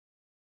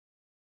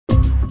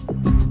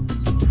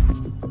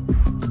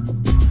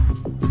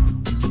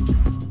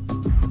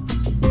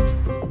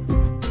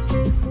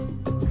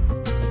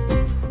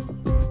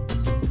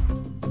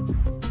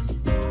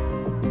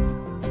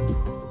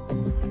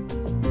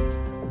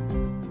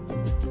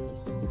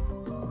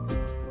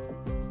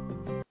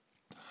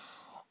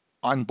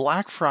On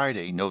Black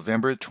Friday,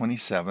 November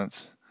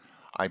 27th,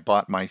 I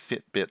bought my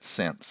Fitbit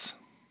Sense.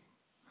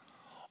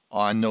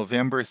 On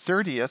November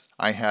 30th,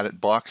 I had it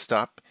boxed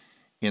up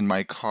in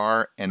my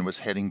car and was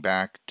heading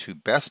back to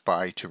Best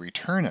Buy to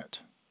return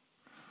it.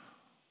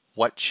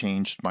 What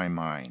changed my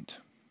mind?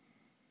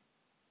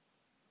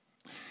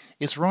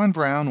 It's Ron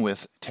Brown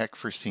with Tech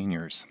for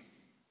Seniors.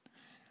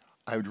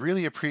 I would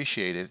really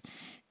appreciate it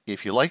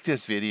if you like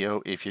this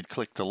video, if you'd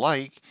click the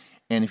like,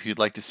 and if you'd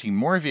like to see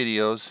more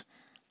videos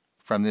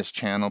from this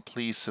channel,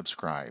 please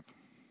subscribe.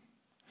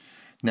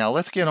 Now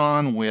let's get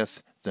on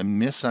with the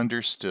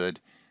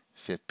misunderstood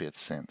Fitbit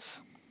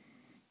Sense.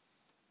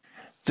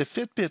 The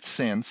Fitbit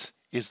Sense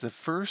is the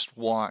first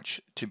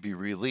watch to be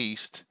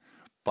released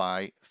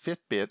by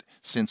Fitbit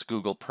since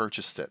Google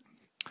purchased it.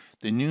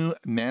 The new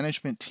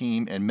management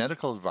team and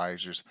medical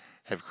advisors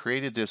have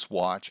created this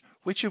watch,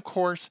 which of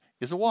course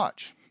is a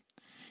watch.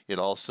 It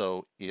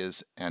also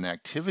is an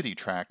activity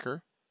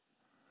tracker,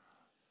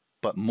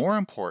 but more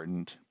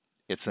important,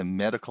 it's a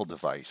medical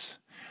device.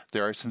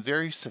 There are some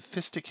very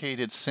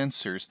sophisticated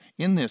sensors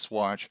in this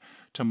watch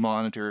to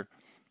monitor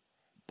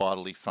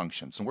bodily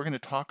functions, and we're going to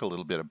talk a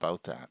little bit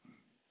about that.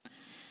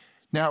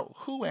 Now,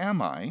 who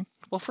am I?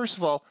 Well, first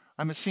of all,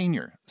 I'm a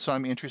senior, so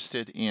I'm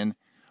interested in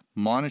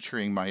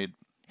monitoring my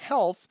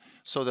health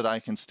so that I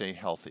can stay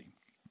healthy.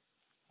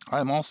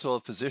 I'm also a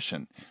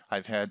physician.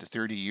 I've had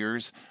 30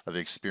 years of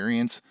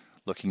experience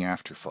looking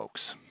after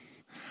folks.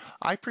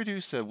 I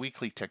produce a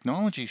weekly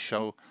technology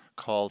show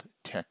called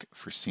Tech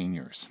for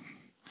Seniors.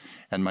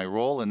 And my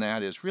role in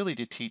that is really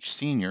to teach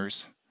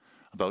seniors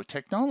about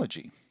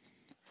technology.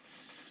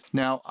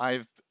 Now,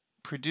 I've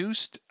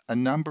produced a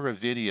number of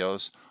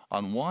videos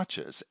on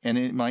watches,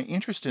 and my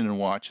interest in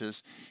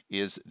watches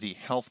is the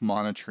health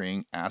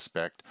monitoring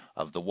aspect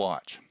of the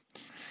watch.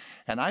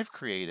 And I've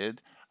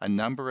created a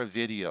number of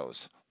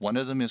videos. One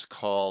of them is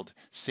called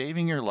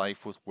Saving Your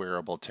Life with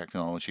Wearable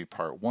Technology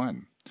Part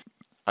 1.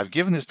 I've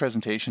given this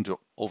presentation to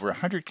over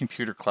 100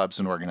 computer clubs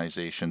and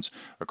organizations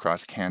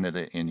across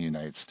Canada and the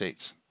United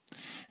States.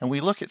 And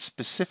we look at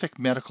specific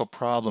medical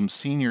problems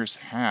seniors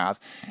have,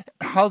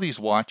 how these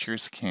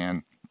watches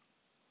can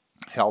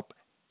help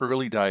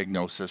early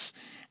diagnosis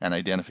and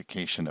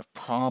identification of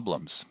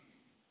problems.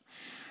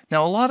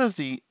 Now, a lot of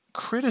the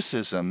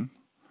criticism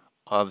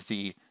of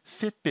the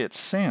Fitbit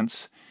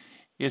Sense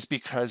is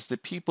because the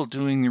people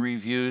doing the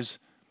reviews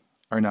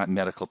are not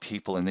medical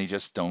people and they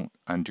just don't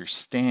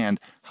understand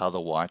how the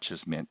watch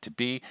is meant to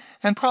be.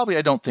 And probably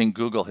I don't think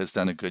Google has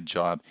done a good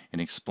job in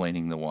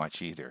explaining the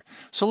watch either.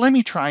 So let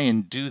me try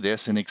and do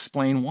this and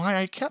explain why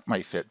I kept my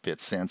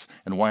Fitbit Sense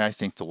and why I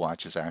think the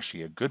watch is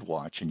actually a good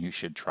watch and you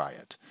should try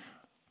it.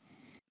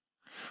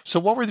 So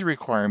what were the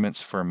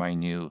requirements for my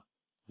new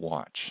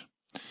watch?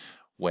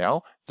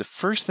 Well, the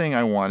first thing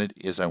I wanted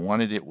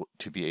it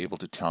to be able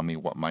to tell me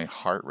what my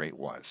heart rate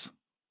was.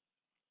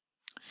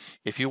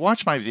 If you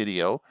watch my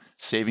video,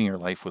 Saving Your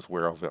Life with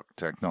Wearable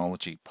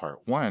Technology Part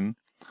 1,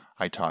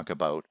 I talk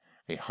about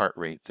a heart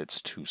rate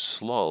that's too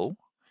slow,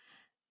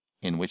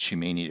 in which you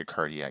may need a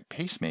cardiac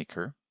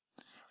pacemaker,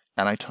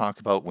 and I talk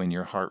about when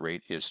your heart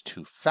rate is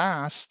too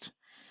fast,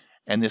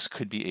 and this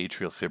could be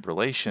atrial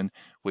fibrillation,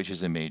 which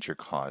is a major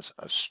cause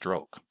of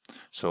stroke.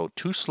 So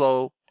too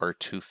slow or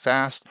too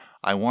fast,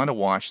 I want a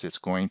watch that's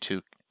going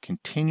to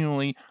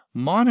continually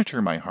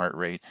monitor my heart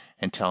rate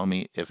and tell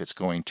me if it's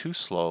going too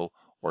slow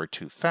or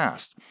too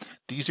fast.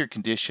 These are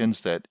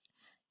conditions that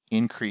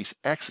increase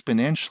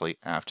exponentially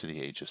after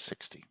the age of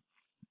 60.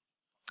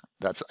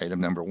 That's item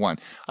number one.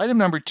 Item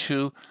number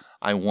two,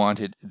 I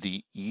wanted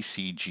the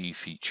ECG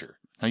feature.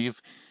 Now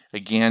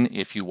again,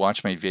 if you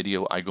watch my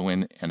video, I go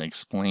in and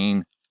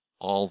explain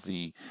all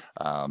the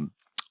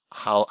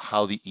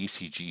how the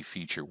ECG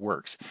feature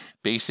works.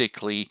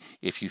 Basically,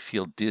 if you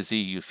feel dizzy,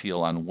 you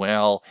feel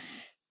unwell,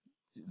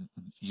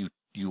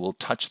 you will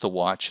touch the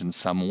watch in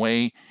some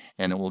way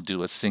and it will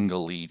do a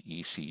single lead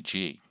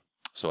ECG.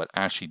 So it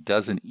actually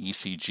does an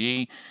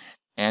ECG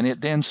and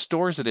it then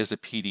stores it as a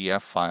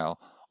PDF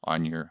file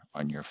on your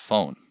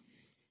phone.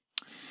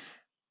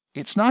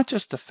 It's not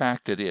just the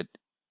fact that it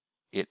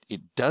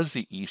does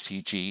the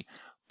ECG,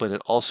 but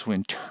it also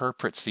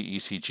interprets the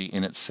ECG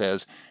and it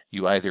says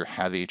you either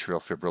have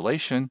atrial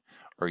fibrillation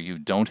or you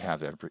don't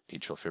have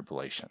atrial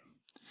fibrillation.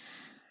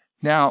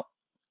 Now,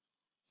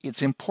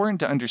 it's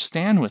important to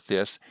understand with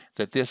this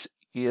that this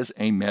is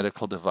a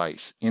medical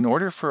device. In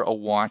order for a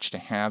watch to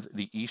have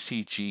the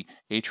ECG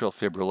atrial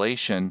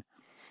fibrillation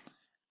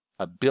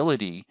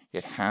ability,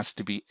 it has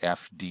to be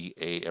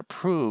FDA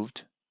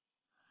approved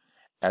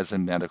as a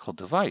medical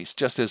device,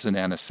 just as an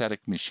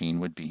anesthetic machine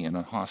would be in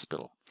a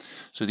hospital.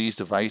 So these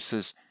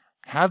devices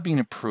have been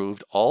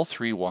approved. All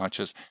three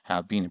watches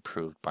have been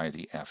approved by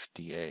the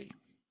FDA.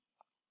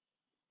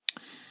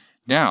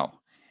 Now,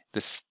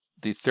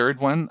 the third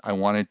one, I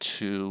wanted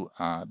to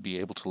be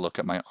able to look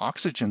at my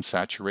oxygen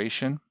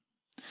saturation.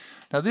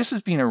 Now this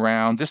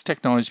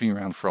technology has been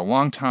around for a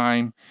long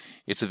time.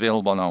 It's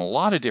available on a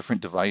lot of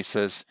different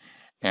devices,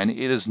 and it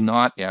is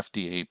not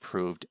FDA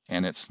approved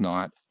and it's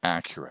not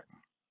accurate.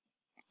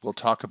 We'll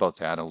talk about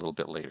that a little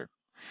bit later.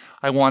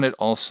 I wanted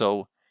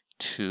also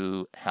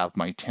to have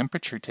my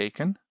temperature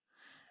taken.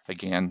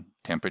 Again,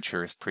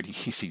 temperature is pretty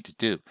easy to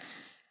do.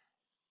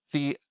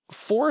 The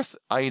fourth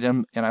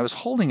item, and I was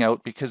holding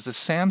out because the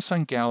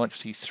Samsung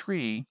Galaxy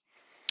 3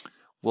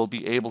 will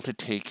be able to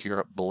take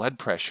your blood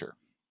pressure.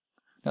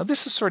 Now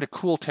this is sort of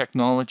cool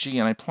technology,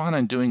 and I plan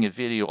on doing a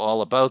video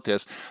all about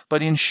this,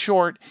 but in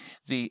short,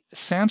 the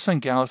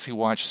Samsung Galaxy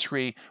Watch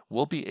 3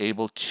 will be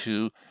able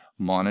to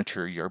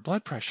monitor your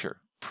blood pressure.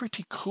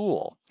 Pretty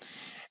cool.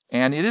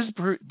 And it is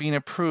being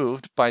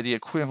approved by the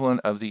equivalent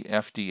of the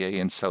FDA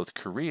in South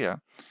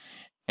Korea,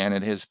 and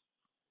it has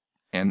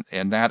and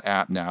that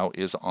app now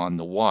is on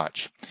the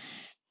watch.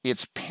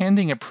 It's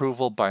pending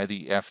approval by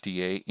the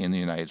FDA in the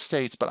United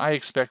States, but I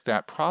expect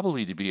that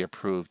probably to be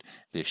approved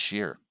this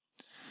year.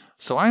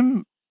 So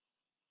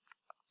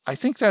I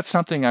think that's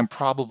something I'm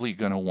probably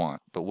going to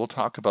want, but we'll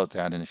talk about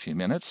that in a few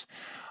minutes.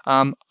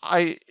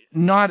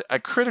 Not a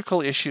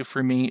critical issue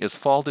for me is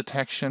fall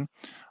detection.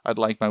 I'd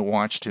like my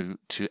watch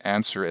to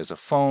answer as a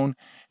phone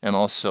and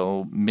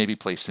also maybe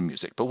play some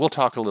music, but we'll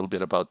talk a little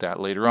bit about that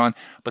later on.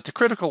 But the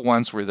critical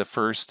ones were the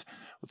first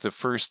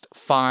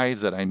 5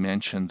 that I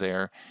mentioned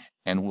there,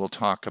 and we'll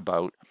talk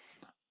about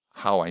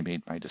how I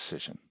made my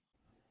decision.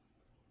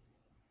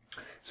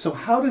 So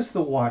how does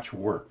the watch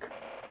work?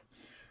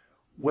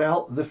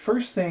 Well, the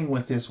first thing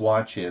with this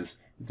watch is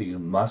that you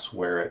must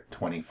wear it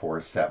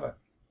 24/7.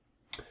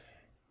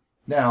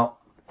 Now,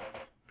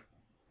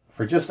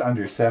 for just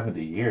under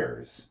 70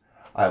 years,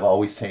 I've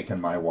always taken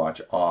my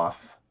watch off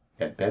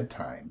at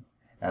bedtime,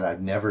 and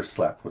I've never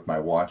slept with my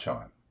watch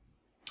on.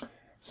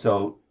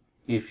 So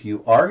if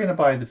you are going to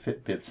buy the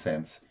Fitbit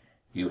Sense,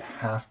 you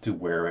have to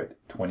wear it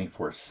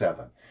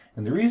 24/7.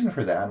 And the reason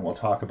for that, and we'll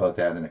talk about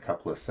that in a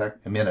couple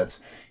of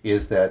minutes,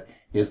 is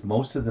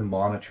most of the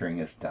monitoring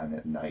is done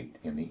at night,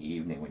 in the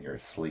evening when you're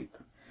asleep.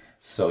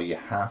 So you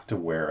have to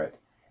wear it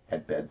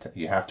at bedtime.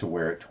 You have to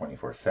wear it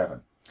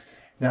 24/7.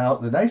 Now,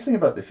 the nice thing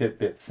about the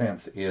Fitbit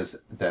Sense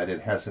is that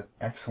it has an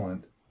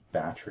excellent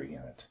battery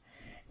in it.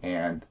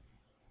 And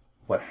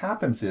what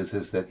happens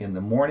is that in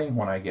the morning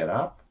when I get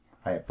up,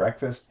 I have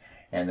breakfast,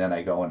 and then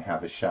I go and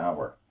have a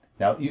shower.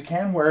 Now, you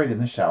can wear it in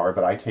the shower,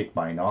 but I take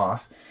mine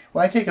off.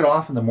 When I take it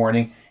off in the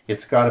morning,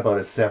 it's got about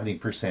a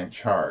 70%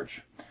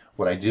 charge.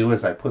 What I do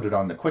is I put it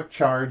on the quick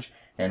charge,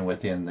 and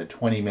within the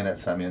 20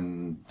 minutes I'm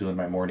in doing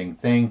my morning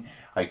thing,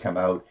 I come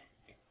out,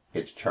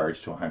 it's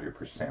charged to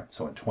 100%.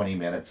 So in 20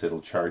 minutes,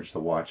 it'll charge the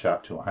watch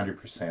up to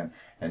 100%,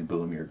 and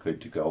boom, you're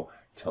good to go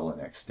till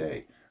the next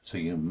day. So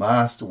you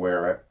must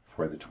wear it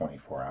for the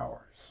 24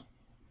 hours.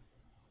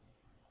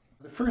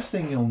 The first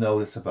thing you'll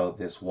notice about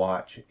this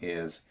watch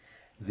is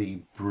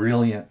the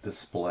brilliant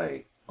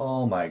display.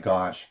 Oh my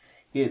gosh,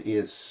 it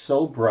is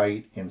so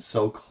bright and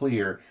so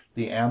clear.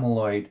 The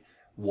AMOLED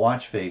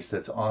watch face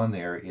that's on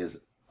there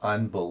is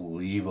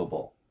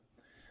unbelievable.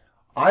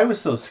 I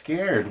was so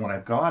scared when I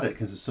got it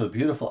because it's so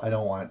beautiful, I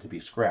don't want it to be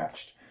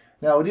scratched.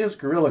 Now it is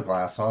Gorilla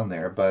Glass on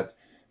there, but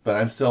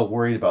I'm still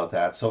worried about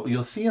that. So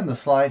you'll see in the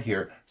slide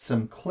here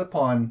some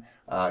clip-on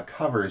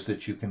covers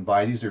that you can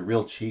buy. These are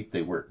real cheap.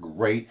 They work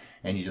great,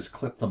 and you just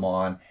clip them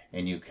on,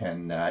 and you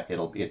can.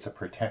 It's a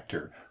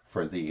protector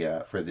for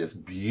this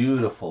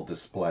beautiful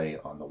display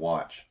on the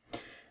watch.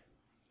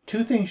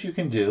 Two things you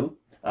can do.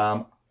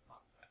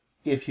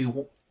 If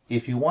you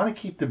want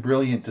to keep the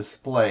brilliant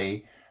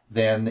display,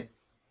 then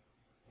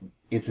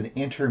it's an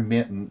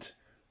intermittent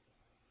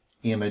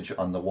image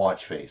on the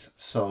watch face,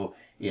 so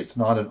it's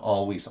not an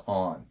always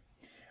on.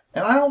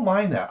 And I don't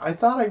mind that. I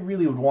thought I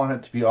really would want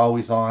it to be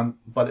always on,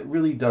 but it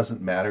really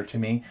doesn't matter to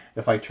me.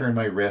 If I turn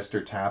my wrist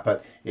or tap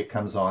it, it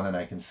comes on and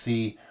I can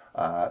see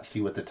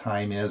what the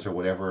time is or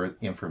whatever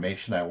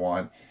information I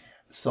want.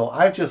 So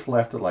I've just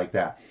left it like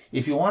that.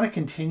 If you want a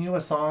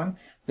continuous on,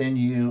 then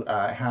you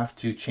have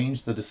to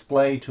change the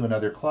display to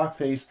another clock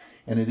face,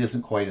 and it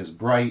isn't quite as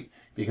bright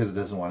because it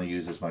doesn't want to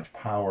use as much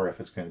power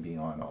if it's going to be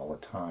on all the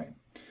time.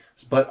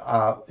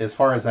 But as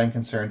far as I'm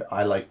concerned,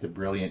 I like the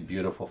brilliant,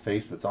 beautiful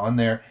face that's on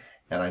there,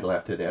 and I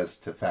left it as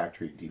to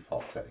factory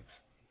default settings.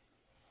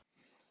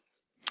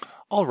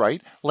 All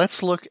right,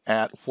 let's look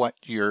at what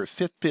your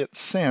Fitbit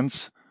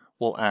Sense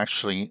will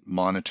actually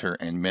monitor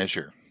and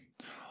measure.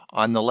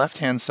 On the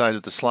left-hand side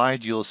of the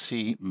slide, you'll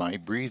see my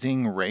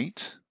breathing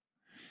rate,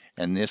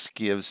 and this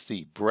gives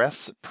the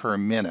breaths per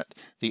minute,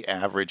 the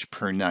average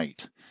per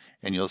night.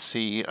 And you'll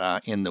see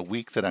in the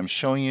week that I'm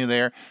showing you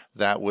there,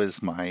 that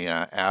was my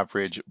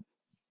average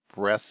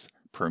breath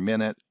per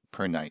minute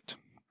per night.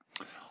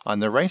 On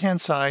the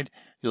right-hand side,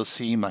 you'll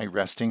see my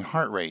resting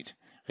heart rate.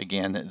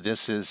 Again,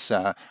 this is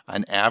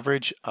an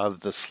average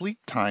of the sleep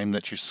time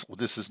that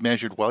this is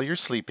measured while you're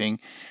sleeping,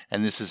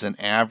 and this is an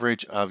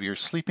average of your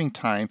sleeping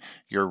time,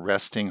 your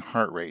resting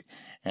heart rate.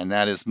 And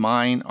that is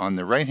mine on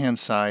the right-hand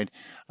side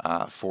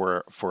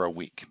for a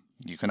week.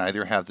 You can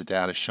either have the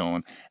data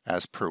shown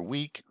as per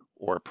week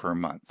or per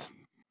month.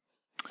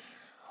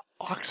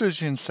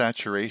 Oxygen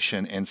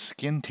saturation and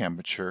skin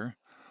temperature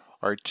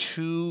are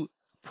two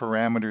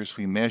parameters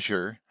we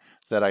measure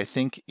that I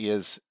think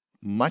is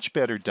much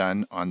better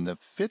done on the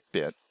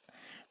Fitbit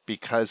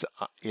because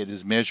it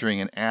is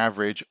measuring an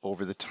average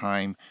over the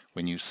time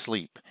when you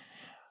sleep.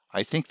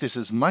 I think this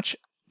is much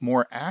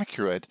more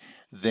accurate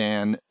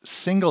than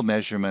single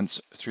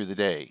measurements through the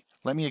day.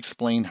 Let me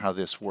explain how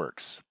this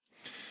works.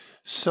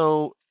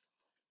 So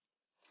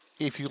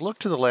if you look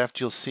to the left,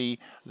 you'll see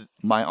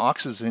my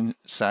oxygen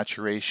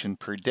saturation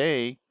per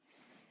day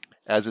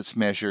as it's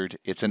measured.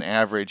 It's an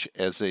average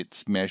as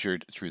it's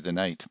measured through the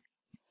night.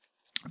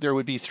 There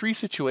would be 3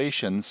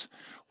 situations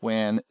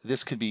when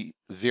this could be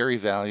very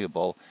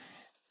valuable,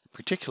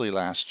 particularly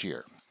last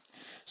year.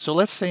 So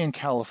let's say in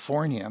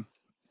California,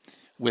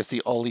 with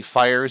all the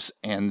fires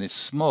and the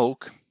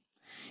smoke,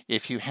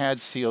 if you had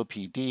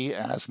COPD,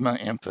 asthma,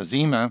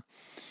 emphysema,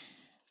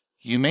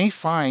 you may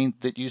find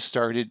that you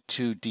started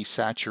to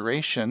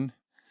desaturation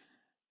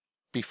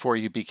before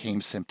you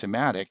became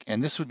symptomatic.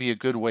 And this would be a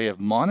good way of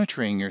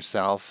monitoring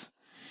yourself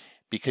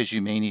because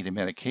you may need a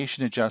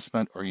medication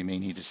adjustment or you may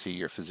need to see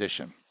your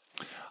physician.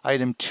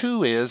 Item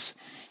 2 is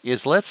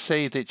let's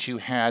say that you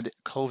had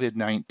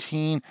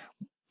COVID-19,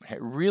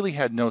 really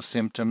had no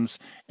symptoms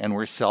and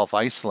were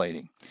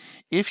self-isolating.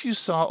 If you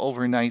saw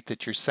overnight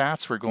that your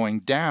SATs were going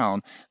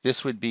down,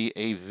 this would be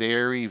a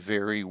very,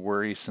 very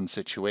worrisome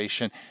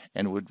situation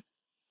and would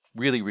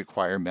really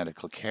require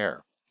medical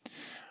care.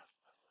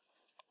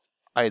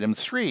 Item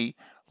 3,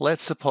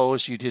 let's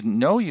suppose you didn't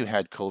know you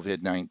had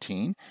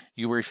COVID-19,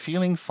 you were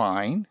feeling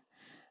fine,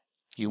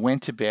 you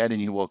went to bed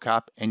and you woke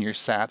up and your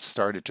SATs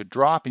started to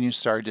drop and you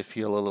started to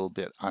feel a little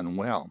bit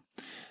unwell.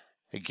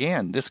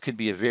 Again, this could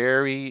be a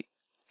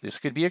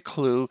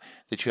clue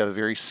that you have a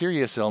very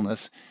serious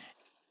illness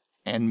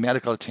and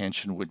medical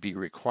attention would be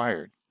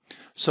required.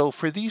 So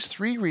for these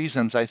 3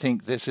 reasons, I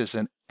think this is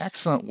an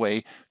excellent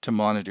way to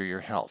monitor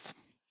your health.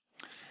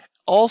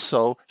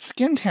 Also,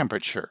 skin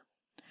temperature.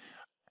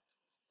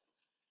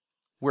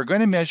 We're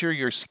going to measure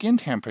your skin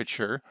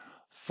temperature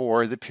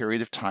for the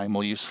period of time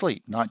while you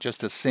sleep, not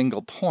just a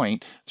single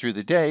point through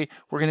the day.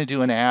 We're going to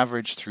do an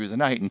average through the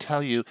night and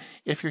tell you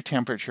if your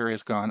temperature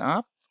has gone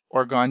up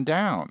or gone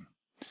down.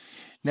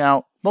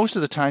 Now, most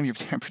of the time your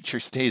temperature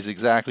stays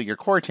exactly, your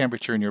core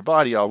temperature in your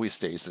body always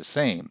stays the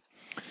same.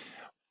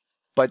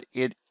 But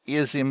it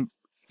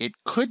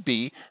could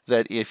be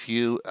that if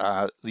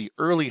the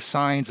early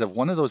signs of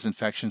one of those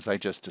infections I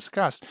just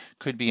discussed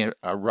could be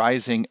a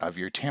rising of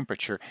your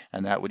temperature,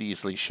 and that would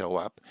easily show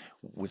up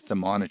with the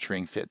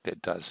monitoring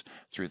Fitbit does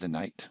through the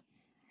night.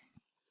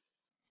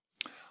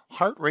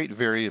 Heart rate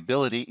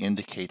variability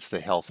indicates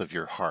the health of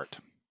your heart.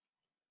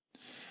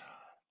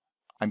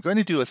 I'm going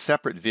to do a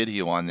separate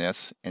video on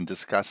this and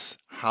discuss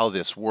how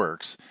this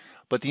works,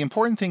 but the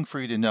important thing for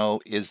you to know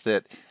is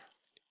that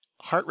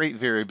heart rate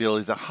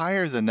variability, the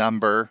higher the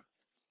number,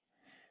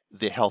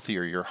 the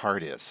healthier your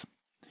heart is.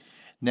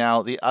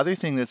 Now, the other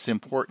thing that's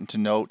important to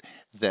note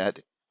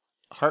that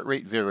heart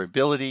rate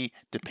variability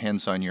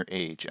depends on your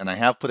age. And I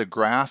have put a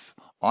graph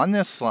on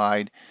this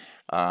slide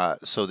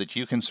so that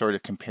you can sort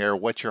of compare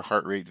what your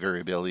heart rate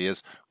variability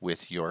is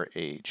with your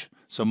age.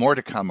 So more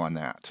to come on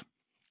that.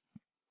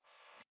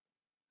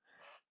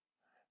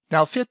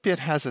 Now, Fitbit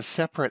has a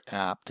separate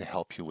app to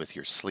help you with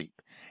your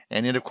sleep.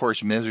 And it, of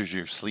course, measures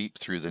your sleep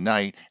through the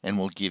night and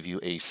will give you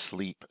a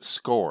sleep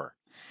score.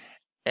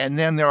 And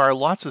then there are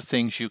lots of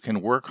things you can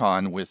work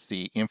on with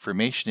the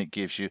information it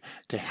gives you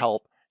to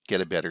help get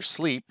a better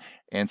sleep.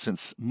 And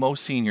since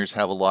most seniors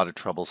have a lot of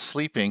trouble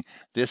sleeping,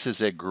 this is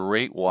a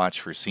great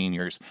watch for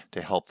seniors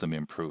to help them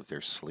improve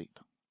their sleep.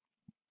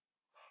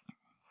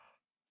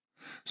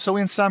 So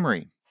in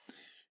summary,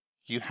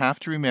 you have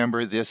to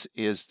remember this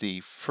is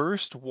the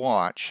first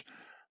watch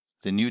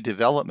the new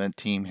development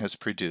team has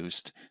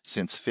produced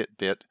since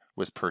Fitbit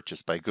was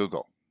purchased by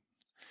Google.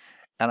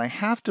 And I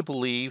have to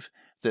believe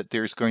that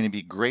there's going to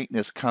be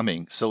greatness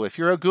coming. So if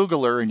you're a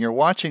Googler and you're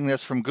watching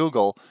this from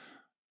Google,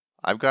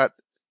 I've got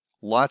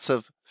lots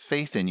of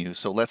faith in you,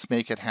 so let's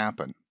make it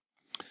happen.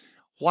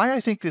 Why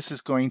I think this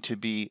is going to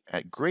be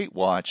a great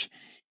watch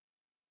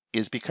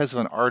is because of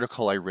an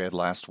article I read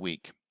last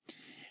week.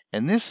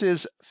 And this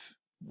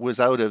was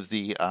out of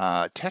the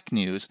tech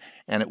news,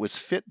 and it was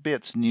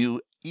Fitbit's new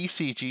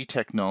ECG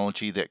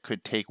technology that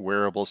could take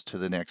wearables to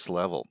the next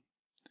level.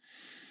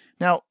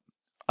 Now,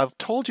 I've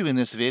told you in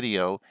this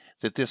video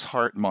that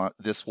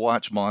this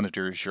watch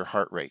monitors your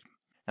heart rate.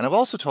 And I've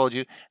also told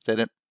you that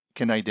it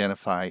can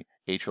identify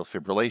atrial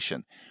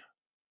fibrillation.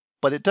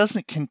 But it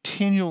doesn't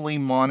continually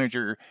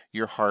monitor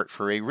your heart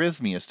for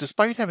arrhythmias.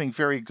 Despite having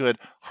very good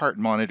heart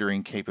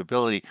monitoring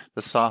capability,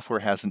 the software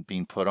hasn't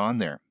been put on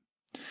there.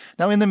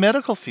 Now, in the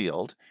medical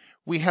field,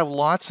 we have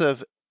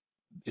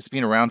it's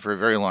been around for a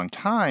very long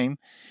time,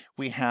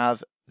 we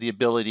have the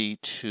ability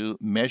to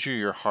measure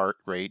your heart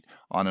rate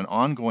on an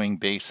ongoing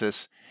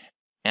basis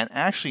and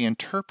actually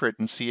interpret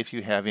and see if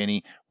you have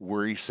any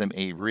worrisome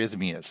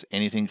arrhythmias,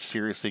 anything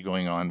seriously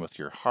going on with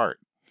your heart.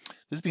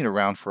 This has been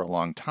around for a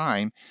long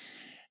time,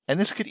 and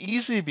this could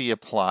easily be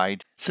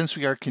applied since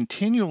we are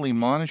continually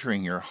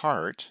monitoring your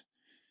heart.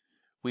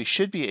 We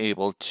should be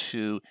able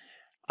to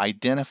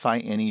identify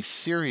any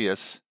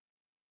serious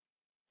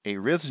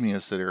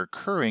arrhythmias that are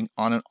occurring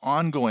on an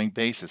ongoing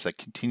basis, a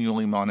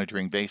continually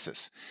monitoring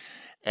basis.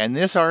 And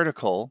this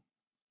article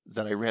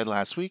that I read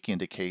last week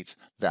indicates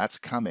that's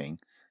coming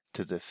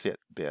to the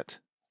Fitbit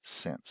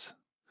Sense.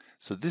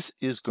 So this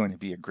is going to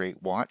be a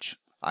great watch.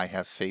 I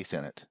have faith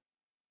in it.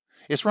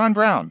 It's Ron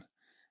Brown,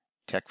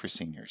 Tech for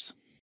Seniors.